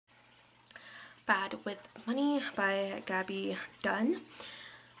Bad with Money by Gabby Dunn.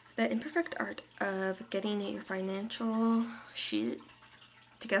 The imperfect art of getting your financial sheet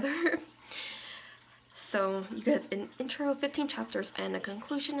together. So you get an intro, 15 chapters, and a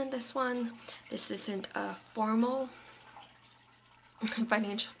conclusion in this one. This isn't a formal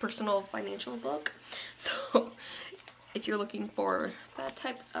personal financial book. So if you're looking for that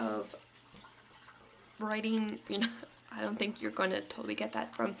type of writing, I don't think you're going to totally get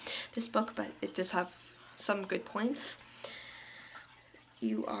that from this book, but it does have some good points.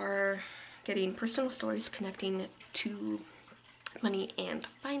 You are getting personal stories connecting to money and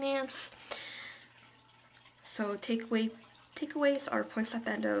finance. So takeaways are points at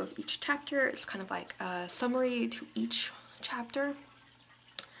the end of each chapter. It's kind of like a summary to each chapter.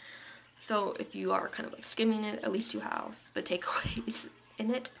 So if you are kind of like skimming it, at least you have the takeaways in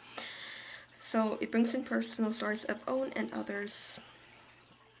it. So it brings in personal stories of own and others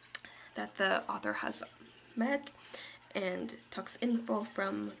that the author has met, and tucks info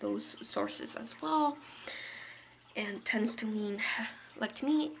from those sources as well, and tends to lean, like to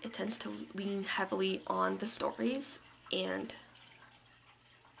me, it tends to lean heavily on the stories,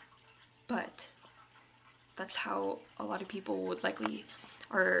 but that's how a lot of people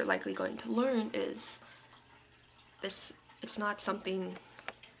are likely going to learn is this. It's not something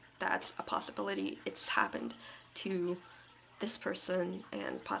that's a possibility. It's happened to this person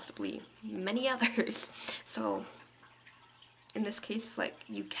and possibly many others. So in this case, like,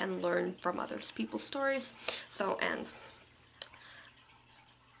 you can learn from other people's stories. So, and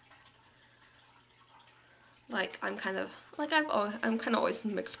like, I'm kind of always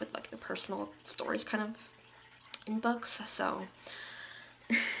mixed with like the personal stories kind of in books. So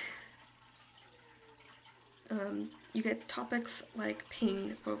you get topics like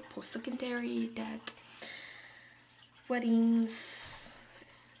paying for post-secondary debt, weddings,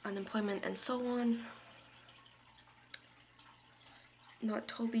 unemployment, and so on. Not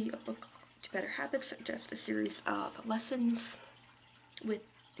totally a book to better habits, just a series of lessons with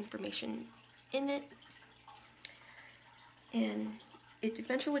information in it. And it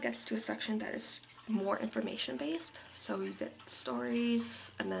eventually gets to a section that is more information based. So you get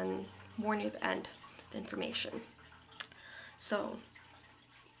stories and then more near the end, the information. So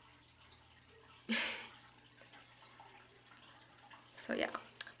yeah,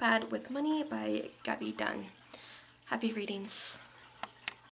 Bad with Money by Gabby Dunn. Happy readings.